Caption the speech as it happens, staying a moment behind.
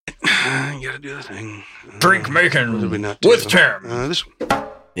You gotta do the thing. Drink making what did we not do? with Tim. This one.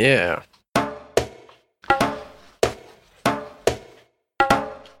 Yeah.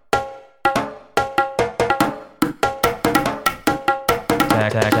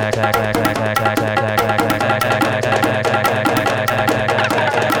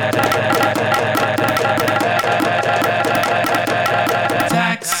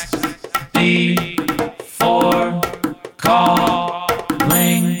 Text before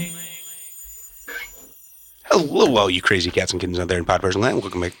calling. Hello, all you crazy cats and kittens out there in pod person land.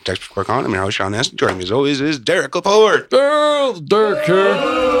 Welcome back to Text Before Calling. I'm your host, Sean S. Joining me as always is Derek Laporte. Derek here.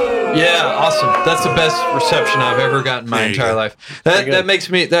 Yeah, awesome. That's the best reception I've ever gotten in my entire life. That makes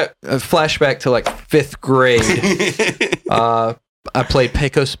me flashback to like 5th grade. I played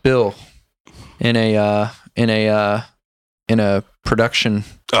Pecos Bill in a production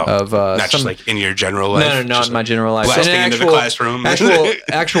of not just like in your general life. No, not in my general life. Blasting into the classroom.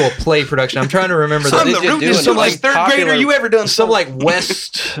 actual play production. I'm trying to remember that. Did you do some like third grader you ever done? Some like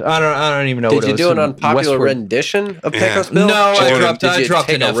West. I don't even know. Did what you it was. do an unpopular rendition of Pecos Bill? No, I dropped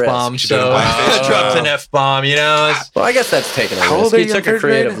an F-bomb. So I dropped an F-bomb. You know. Well, I guess that's taking a How risk. old are You you took in a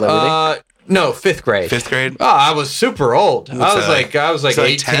creative liberty. No, 5th grade. 5th grade. Oh, I was super old. I was like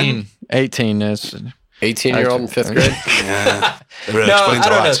 18. 10? 18 is 18-year-old in 5th grade. Yeah. That really no, explains I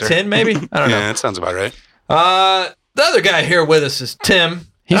don't a lot, know. sir. 10 maybe. I don't know. Yeah, that sounds about right. The other guy here with us is Tim.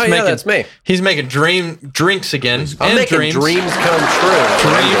 Yeah, that's me. He's making drinks again. I'm making dreams come true.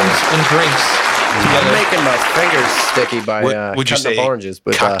 Dreams and drinks. I'm making my fingers sticky by Would you cutting say up oranges.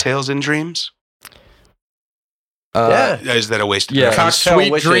 But, cocktails and dreams? yeah. Is that a waste of Yeah, time? Cocktail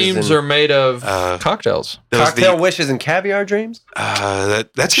sweet wishes dreams and- are made of cocktails. Cocktail wishes and caviar dreams?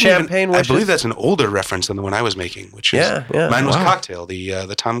 That's Champagne I wishes? believe that's an older reference than the one I was making, which is Yeah. mine was Wow. Cocktail,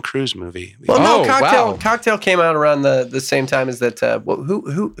 the Tom Cruise movie. Well, no, wow. Cocktail came out around the same time as that.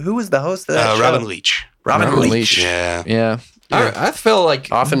 Who was the host of that show? Robin Leach. Robin Leach. Yeah. Yeah. I feel like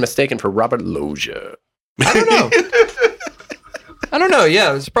Often mistaken for Robert Loggia. I don't know.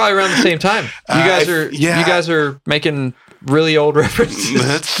 Yeah, it's probably around the same time. You guys are making really old references.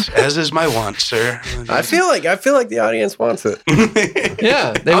 That's as is my want, sir. I feel like the audience wants it.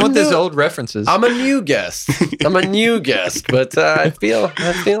 Yeah, they want those old references. I'm a new guest. But I feel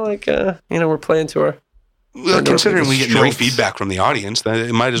like we're playing to our. Well, considering we get no strengths. feedback from the audience, then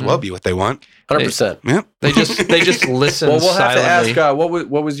it might as well be what they want. 100%. Yep. They just listen. Well, we'll have silently. to ask.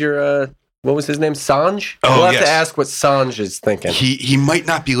 What was your? What was his name? Sanj? Oh, we'll have yes. to ask what Sanj is thinking. He might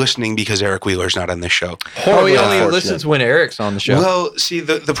not be listening because Eric Wheeler's not on this show. He only unfortunate. listens when Eric's on the show. Well, see,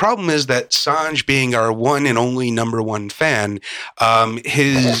 the problem is that Sanj, being our one and only number one fan,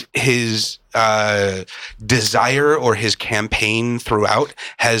 his desire or his campaign throughout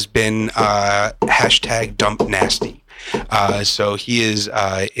has been hashtag dump nasty. So he is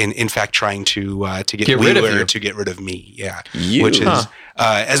in fact trying to get rid of Wheeler you. to get rid of me. Yeah, You. which is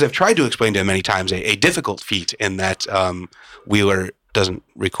as I've tried to explain to him many times, a difficult feat in that Wheeler doesn't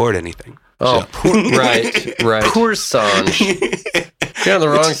record anything. Oh, right. poor Sanj. You're on the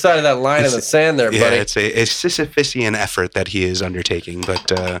wrong side of that line in the sand there, Yeah, buddy. it's a Sisyphusian effort that he is undertaking,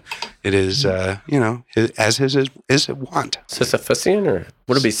 but it is, as his want. Sisyphusian, or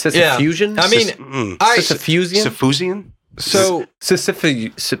would it be Sisyphusian? I mean, Sisyphusian? Sisyphusian? so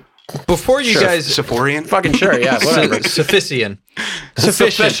before you guys, Sisyphorian? Fucking sure, yeah, whatever. Sufficient.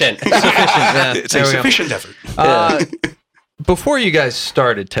 Sufficient. Yeah, It's there a we go. sufficient effort. Before you guys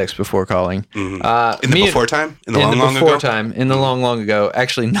started Text Before Calling, In the before time? In the in long, the long before ago? time, in the long ago,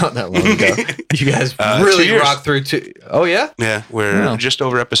 actually not that long ago, you guys 2 really years. rocked through to. Oh yeah. Yeah, we're just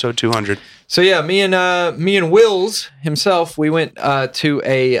over episode 200. So yeah, me and Wills himself, we went to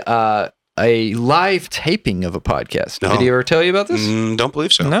a live taping of a podcast. No. Did he ever tell you about this? Don't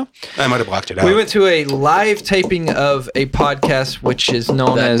believe so. No. I might have blocked it out. We went to a live taping of a podcast which is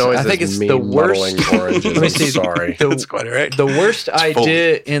known That as, noise I think is it's me the worst. muddling oranges. Let me I'm see. sorry. That's quite all right. The worst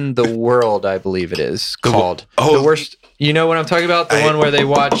idea in the world, I believe it is called. The worst. You know what I'm talking about? The one where they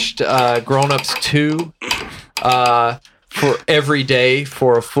watched Grown Ups 2 for every day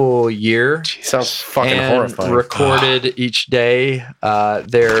for a full year. Sounds fucking and horrifying. recorded each day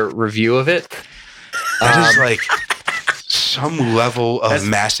their review of it. That is like some level of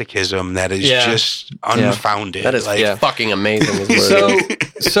masochism that is just unfounded. That is like, fucking amazing. Is what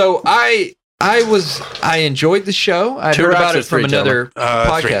it is. So I enjoyed the show. I Two heard rocks about or it from three, another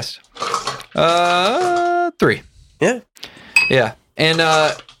podcast. 3. Yeah. And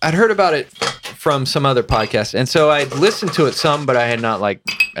I'd heard about it from some other podcast, and so I listened to it some, but I had not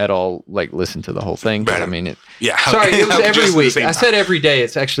at all listened to the whole thing. But Right. I mean, it. Yeah. Sorry, it was Just every at the week. same I time. said every day.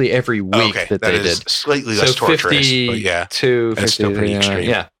 It's actually every week Okay, that they is did. slightly less So torturous, 50 but yeah. to That's still 50, pretty extreme.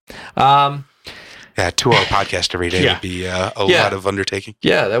 Yeah. Yeah, 2-hour podcast every day Yeah. would be a lot of undertaking.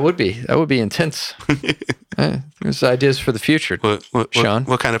 Yeah, that would be intense. There's ideas for the future. Sean?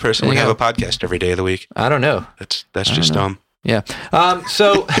 What kind of person would have a podcast every day of the week? I don't know. That's just dumb. Yeah.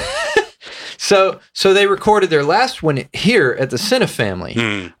 So they recorded their last one here at the Cine Family.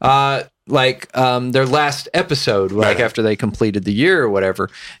 Their last episode, like after they completed the year or whatever.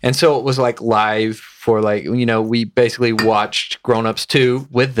 And so it was like live for we basically watched Grown Ups 2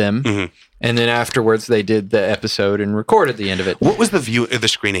 with them. Mm-hmm. And then afterwards, they did the episode and recorded the end of it. What was the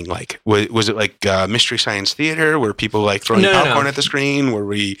screening like? Was it like Mystery Science Theater? Were people like throwing popcorn at the screen?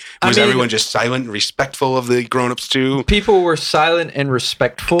 Was everyone just silent and respectful of the Grown Ups too? People were silent and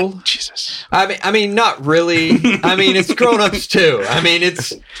respectful. Jesus. I mean, not really. I mean, it's Grown Ups too. I mean,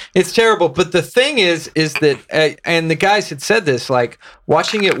 it's terrible. But the thing is that, and the guys had said this, like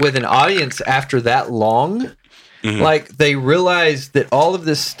watching it with an audience after that long. Mm-hmm. Like they realized that all of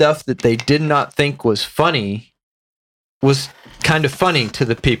this stuff that they did not think was funny was kind of funny to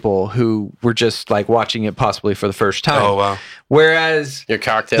the people who were just like watching it possibly for the first time. Oh wow! Whereas your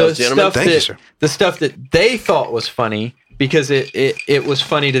cocktails, gentlemen. Thank you, sir. The stuff that they thought was funny because it was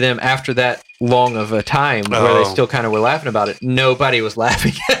funny to them after that long of a time where they still kind of were laughing about it. Nobody was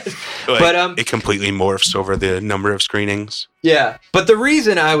laughing at it. But it completely morphs over the number of screenings. Yeah. But the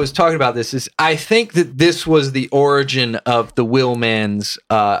reason I was talking about this is I think that this was the origin of the Wheelman's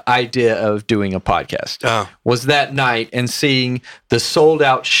idea of doing a podcast. Was that night and seeing the sold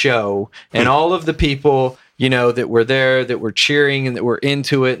out show and all of the people that were there, that were cheering and that were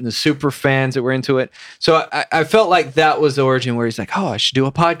into it, and the super fans that were into it. So I felt like that was the origin where he's like, oh, I should do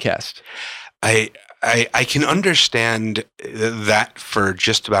a podcast. I can understand that for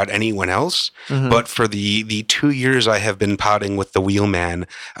just about anyone else, but for the 2 years I have been podding with the Wheelman,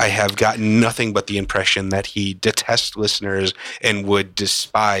 I have gotten nothing but the impression that he detests listeners and would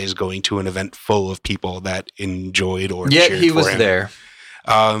despise going to an event full of people that enjoyed or cheered for him. Yet he was there.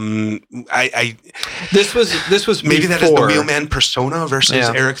 This was maybe before. that is the Wheelman persona versus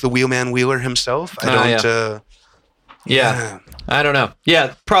Eric the Wheelman Wheeler himself. I don't. I don't know.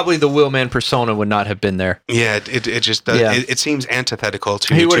 Yeah, probably the Wheelman persona would not have been there. Yeah, it just it seems antithetical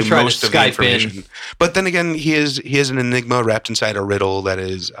to most of the information. But then again, he is an enigma wrapped inside a riddle that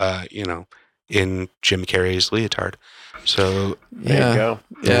is in Jim Carrey's leotard. So there you go.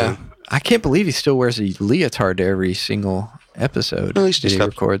 Yeah. I can't believe he still wears a leotard to every single episode at least that he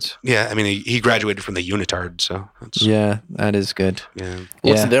records. Yeah, I mean, he graduated from the unitard, so that's, that is good. Yeah.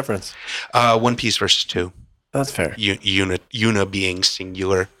 What's the difference? 1 piece versus 2. That's fair. Una being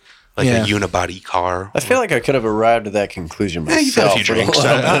singular, like a unibody car. I feel like I could have arrived at that conclusion myself. You got a few drinks.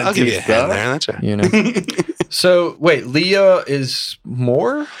 I'll give you a hand there. That's right. So wait, Leah is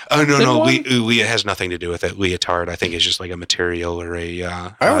more? Oh no. Leah has nothing to do with it. Leotard, I think, is just like a material or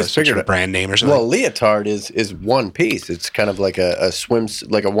I always figured a brand name or something. Well, leotard is one piece. It's kind of like a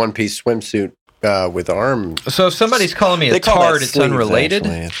like a one piece swimsuit. With arm. So if somebody's calling me a tard, it's unrelated?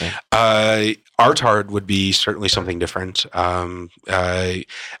 Actually, our tard would be certainly something different. I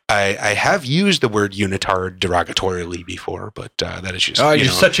have used the word unitard derogatorily before, but that is just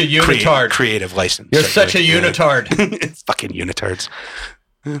you're such a unitard. Creative license. You're such a unitard. Fucking unitards.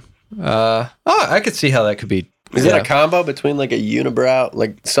 I could see how that could be. Is that a combo between like a unibrow,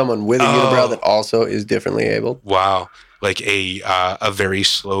 like someone with a unibrow that also is differently abled? Wow. Like a very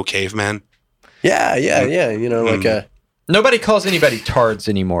slow caveman. Yeah. Like a... Nobody calls anybody tards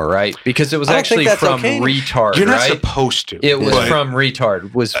anymore, right? Because it was actually from retard, You're not right? supposed to. It was from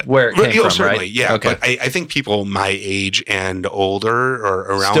retard, was where it came from, certainly, right? Yeah, okay. But I think people my age and older or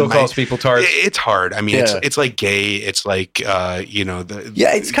around still calls people tards. It's hard. I mean, it's like gay. It's like the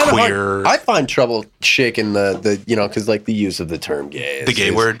it's kind queer. of hard. I find trouble shaking the because like the use of the term gay. The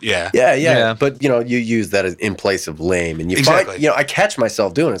gay word, yeah. But you use that in place of lame, and you find I catch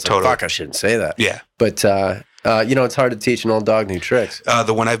myself doing it. It's like fuck, I shouldn't say that. Yeah, but. It's hard to teach an old dog new tricks.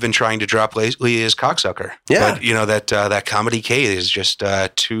 The one I've been trying to drop lately is cocksucker. Yeah. But, that comedy K is just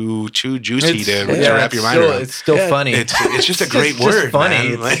too juicy to wrap your mind around. It's still funny. It's just a great word,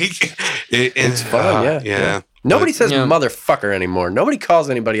 funny. Man. It's fun, yeah. Nobody says motherfucker anymore. Nobody calls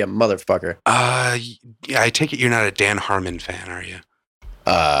anybody a motherfucker. I take it you're not a Dan Harmon fan, are you?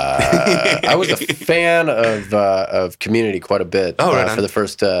 I was a fan of Community quite a bit for the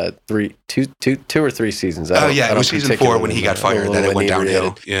first 2 or 3 seasons. It was season 4 when he got fired. Then it went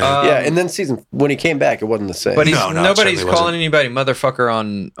downhill. And then when he came back, it wasn't the same. But nobody's calling anybody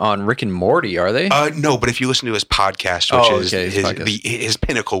motherfucker on Rick and Morty, are they? No, but if you listen to his podcast, which is his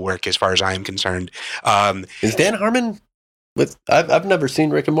pinnacle work as far as I am concerned. Is Dan Harmon I've never seen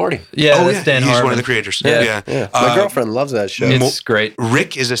Rick and Morty. Yeah, that's Dan He's Harmon. one of the creators. Yeah. My girlfriend loves that show. It's great.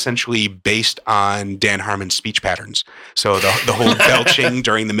 Rick is essentially based on Dan Harmon's speech patterns. So the whole belching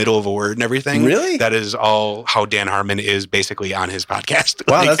during the middle of a word and everything. Really? That is all how Dan Harmon is basically on his podcast.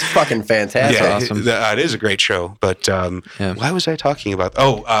 Wow, that's fucking fantastic. Yeah, awesome. It is a great show. But why was I talking about?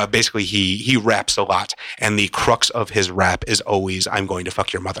 Basically he raps a lot, and the crux of his rap is always "I'm going to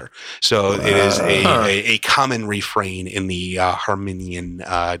fuck your mother." So it is a common refrain in the Harmonian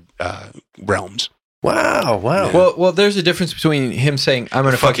realms. Wow. Well, there's a difference between him saying "I'm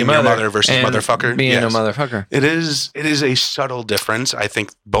going to fuck your mother" versus and motherfucker. being a motherfucker. It is a subtle difference. I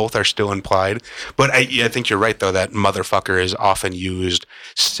think both are still implied, but I think you're right though that motherfucker is often used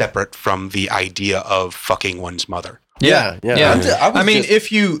separate from the idea of fucking one's mother. Yeah. I mean,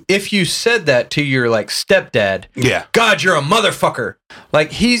 if you said that to your like stepdad, God, you're a motherfucker.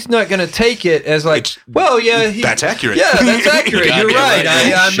 Like he's not going to take it as like, that's accurate. Yeah, that's accurate. You're right.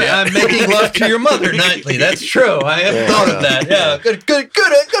 I'm making love to your mother nightly. That's true. I haven't thought of that. Yeah,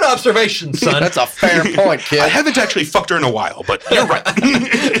 good observation, son. That's a fair point, kid. I haven't actually fucked her in a while, but you're right.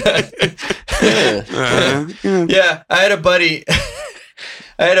 Yeah, I had a buddy.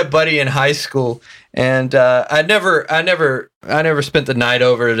 I had a buddy in high school. And I never spent the night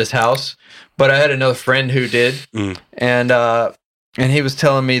over at his house, but I had another friend who did, and he was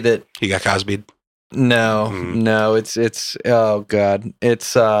telling me that he got Cosby'd. No, it's oh god, it's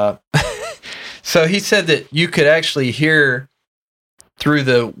so he said that you could actually hear through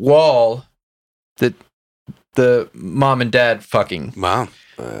the wall that the mom and dad fucking. Wow.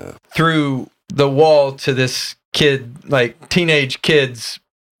 Through the wall to this kid, like teenage kid's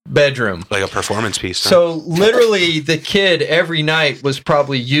bedroom, like a performance piece. Huh? So literally the kid every night was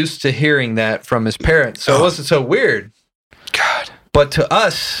probably used to hearing that from his parents, so it wasn't so weird. God. But to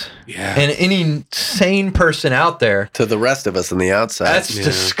us and any sane person out there, to the rest of us on the outside, that's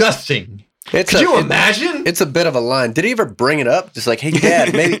disgusting. Could you imagine? It's a bit of a line. Did he ever bring it up? Just like, hey,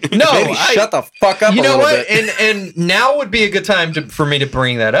 Dad, maybe shut the fuck up. You know what? Bit. And now would be a good time for me to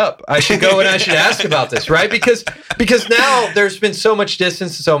bring that up. I should go and I should ask about this, right? Because now there's been so much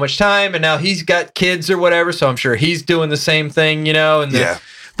distance and so much time, and now he's got kids or whatever. So I'm sure he's doing the same thing, you know. And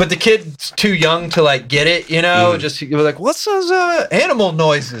but the kid's too young to like get it, you know. Just you're like, what's those animal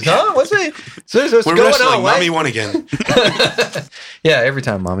noises, huh? What's it? What's We're going wrestling. on? Mommy won again. Yeah, every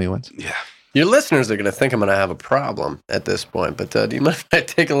time mommy wins. Yeah. Your listeners are going to think I'm going to have a problem at this point, but do you mind if I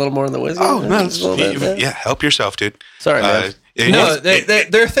take a little more of the wisdom? Oh, no. Help yourself, dude. Sorry, man. No,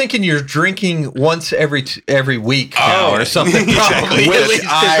 they're thinking you're drinking once every week now or something. Exactly. Which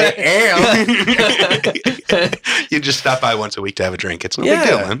I am. You just stop by once a week to have a drink. It's no big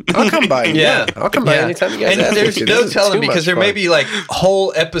deal, man. I'll come by. I'll come by anytime you guys ask me there's to. no telling because there may be like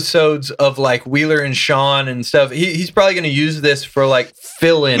whole episodes of like Wheeler and Sean and stuff. He's probably going to use this for like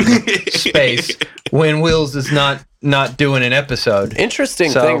fill-in space when Wills is not doing an episode.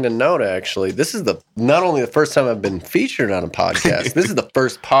 Interesting thing to note, actually. This is not only the first time I've been featured on a podcast, this is the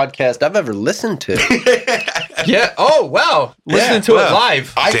first podcast I've ever listened to. Yeah. Oh, wow. Listening to it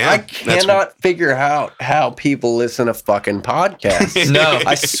live. I cannot figure out how people listen to fucking podcasts. No.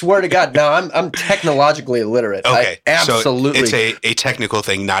 I swear to God. No, I'm technologically illiterate. Okay. Absolutely. So it's a technical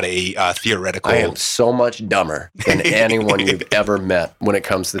thing, not a theoretical. I am so much dumber than anyone you've ever met when it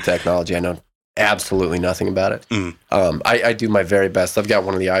comes to technology. I know absolutely nothing about it. I do my very best. I've got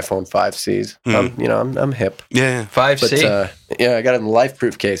one of the iPhone 5Cs. I'm hip. Yeah, 5C. But, I got it in a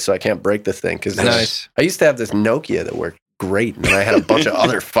life-proof case, so I can't break the thing. Cause nice. I used to have this Nokia that worked great, and then I had a bunch of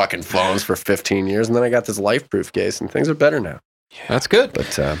other fucking phones for 15 years, and then I got this life-proof case, and things are better now. That's good.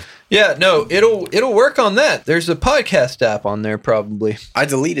 But it'll work on that. There's a podcast app on there probably. I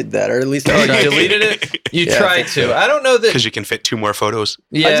deleted that, or at least you deleted it. You tried to. So. I don't know that because you can fit 2 more photos.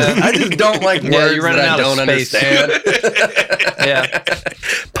 Yeah, I just don't like words you're running that out I don't of space. understand. Yeah,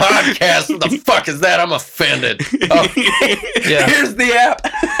 podcast. What the fuck is that? I'm offended. Oh, yeah. Here's the app.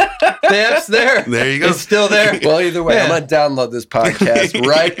 The app's there. There you go. It's still there. Well, either way, I'm gonna download this podcast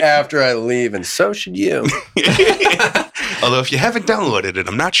right after I leave, and so should you. Although if you haven't downloaded it,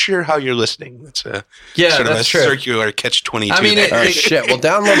 I'm not sure how you're listening. It's a sort of a true. circular catch-22. I mean, shit. Well,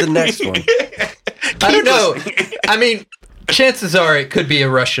 download the next one. I don't know. I mean, chances are it could be a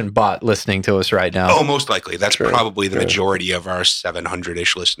Russian bot listening to us right now. Oh, most likely. That's probably the majority of our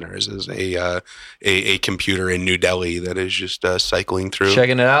 700-ish listeners is a computer in New Delhi that is just cycling through.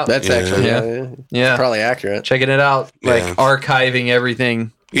 Checking it out. That's actually yeah. Probably accurate. Checking it out, like archiving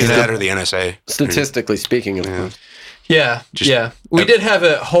everything. Either that or the NSA. Statistically speaking, of course. Yeah, we did have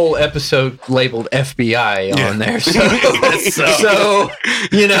a whole episode labeled FBI on there, so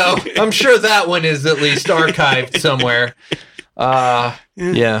you know, I'm sure that one is at least archived somewhere.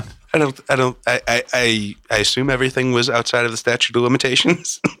 Yeah. I assume everything was outside of the statute of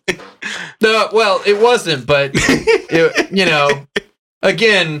limitations. No, well, it wasn't, but it, you know,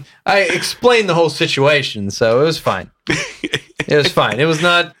 again, I explained the whole situation, so it was fine. It was fine. It was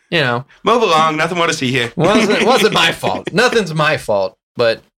not, you know, move along. Nothing more to see here. wasn't my fault. Nothing's my fault,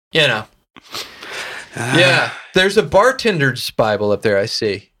 but you know, yeah. There's a bartender's Bible up there. I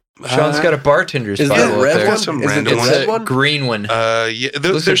see. Sean's got a bartender's Bible up there. Some random it's a green one. Yeah,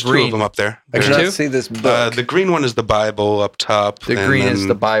 there's two of them up there. I cannot see this book. The green one is the Bible up top. The green is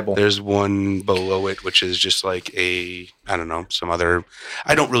the Bible. There's one below it, which is just like I don't know, some other.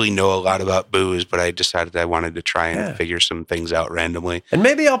 I don't really know a lot about booze, but I decided I wanted to try and figure some things out randomly. And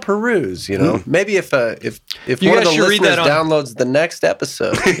maybe I'll peruse. You know, maybe if one of the listeners downloads the next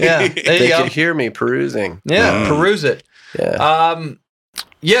episode, they can hear me perusing. Yeah, peruse it. Yeah.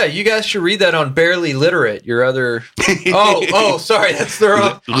 Yeah, you guys should read that on Barely Literate. Your other sorry, that's the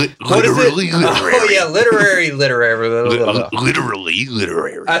wrong. Literally literary. Oh yeah, literary. Literally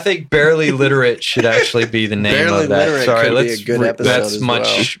literary. I think Barely Literate should actually be the name Barely of that. Literate Sorry, could be a good episode that's as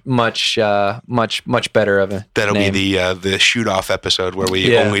much better of a. That'll name. be the shoot off episode where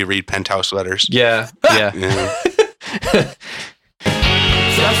we only read penthouse letters. Yeah. Yeah.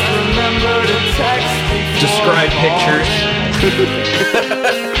 Just remember to text. Describe pictures.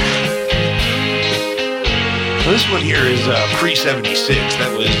 This one here is pre-76.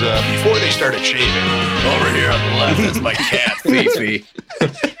 That was before they started shaving. Over here on the left is my cat, Fifi.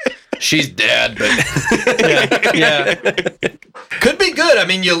 She's dead, but yeah. Could be good. I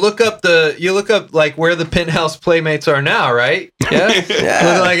mean, you look up like where the Penthouse Playmates are now, right?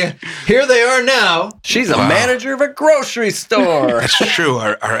 Yeah. Like here they are now. She's a manager of a grocery store. That's true.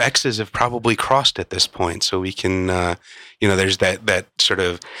 Our exes have probably crossed at this point, so we can. There's that sort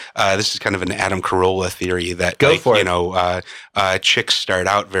of. This is kind of an Adam Carolla theory that chicks start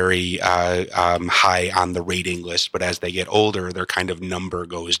out very high on the rating list, but as they get older, their kind of number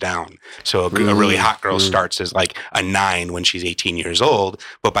goes down. So a really hot girl starts as like a 9 when she's 18 years old,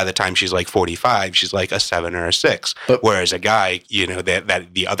 but by the time she's like 45, she's like a 7 or a 6. Whereas a guy, that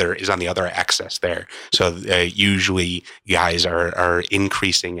the other is on the other axis there. So usually guys are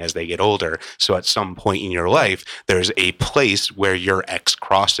increasing as they get older. So at some point in your life, there's a place where your ex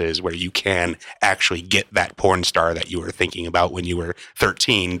crosses, where you can actually get that porn star that you were thinking about when you were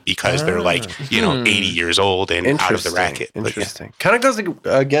 13 because they're like 80 years old and out of the racket. Interesting. Kind of goes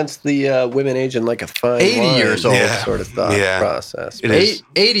against the women age in like a fine 80 years old sort of thought process.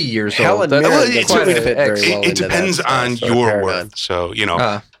 80 years Helen old. It depends on your worth. So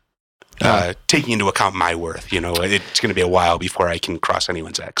taking into account my worth, it's going to be a while before I can cross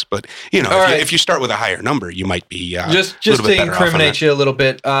anyone's ex. But if you start with a higher number, you might be just to incriminate you a little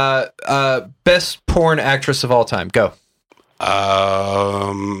bit. Best porn actress of all time. Go.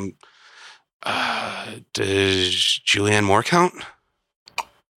 Does Julianne Moore count?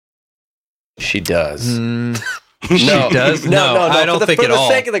 She does. She does? No, I don't think at all. For the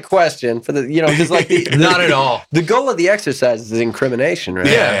sake of the question, because not at all. The goal of the exercise is incrimination, right?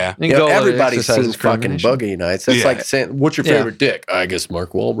 Yeah. Everybody's seen fucking Boogie Nights. That's like saying, "What's your favorite dick?" I guess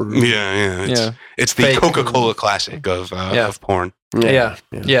Mark Wahlberg. Yeah. It's the Coca-Cola classic of porn. Yeah.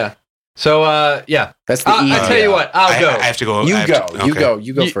 So that's the. I tell you what, I'll go. I have to go.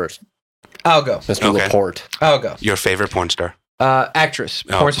 You go first. I'll go, Mr. Laporte. I'll go. Your favorite porn star? Actress,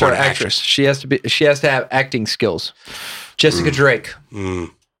 porn star actress. She has to have acting skills. Jessica Drake. I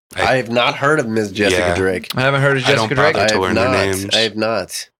have not heard of Ms. Jessica Drake. I haven't heard of Jessica Drake. I have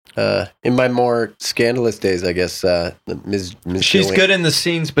not. In my more scandalous days, I guess Ms. She's good in the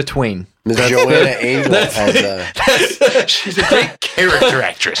scenes between. Ms. Joanna Angel she's a great character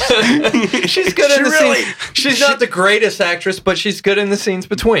actress. She's good in the scenes. She's not the greatest actress, but she's good in the snes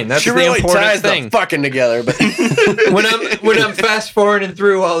between. That's the really important ties thing. The fucking together, but when I'm fast forwarding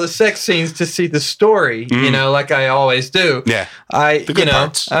through all the sex scenes to see the story, like I always do. Yeah, it's good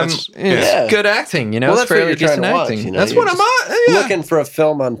acting. Well, it's fairly decent acting. That's what I'm looking for a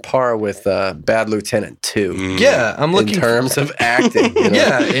film on par with Bad Lieutenant 2. Yeah, I'm looking in terms of acting.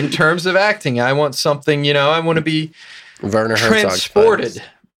 Yeah, in terms of acting, I want something. I want to be Werner transported.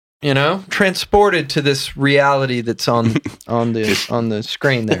 Transported to this reality that's on the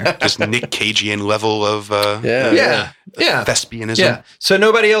screen there. Just Nick Cagean level of thespianism. Yeah. So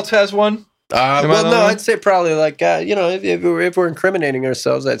nobody else has one. I'd say probably like if we're incriminating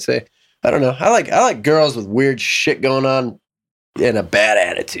ourselves, I'd say I don't know. I like girls with weird shit going on and a bad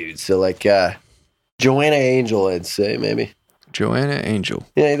attitude. So like Joanna Angel, I'd say maybe. Joanna Angel.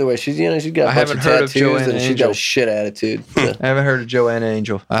 Yeah, either way, she's got a bunch of haven't heard of tattoos Joanna and she's Angel. got a shit attitude. Yeah. I haven't heard of Joanna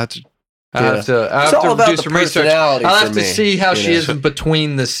Angel. I have to It's do all about the some research. personality I'll for have to me, see how she know. is in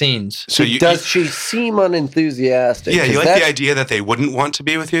between the scenes. So Does she seem unenthusiastic? Yeah, you 'Cause like the idea that they wouldn't want to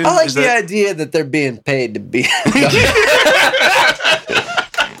be with you? I like Is the that- idea that they're being paid to be.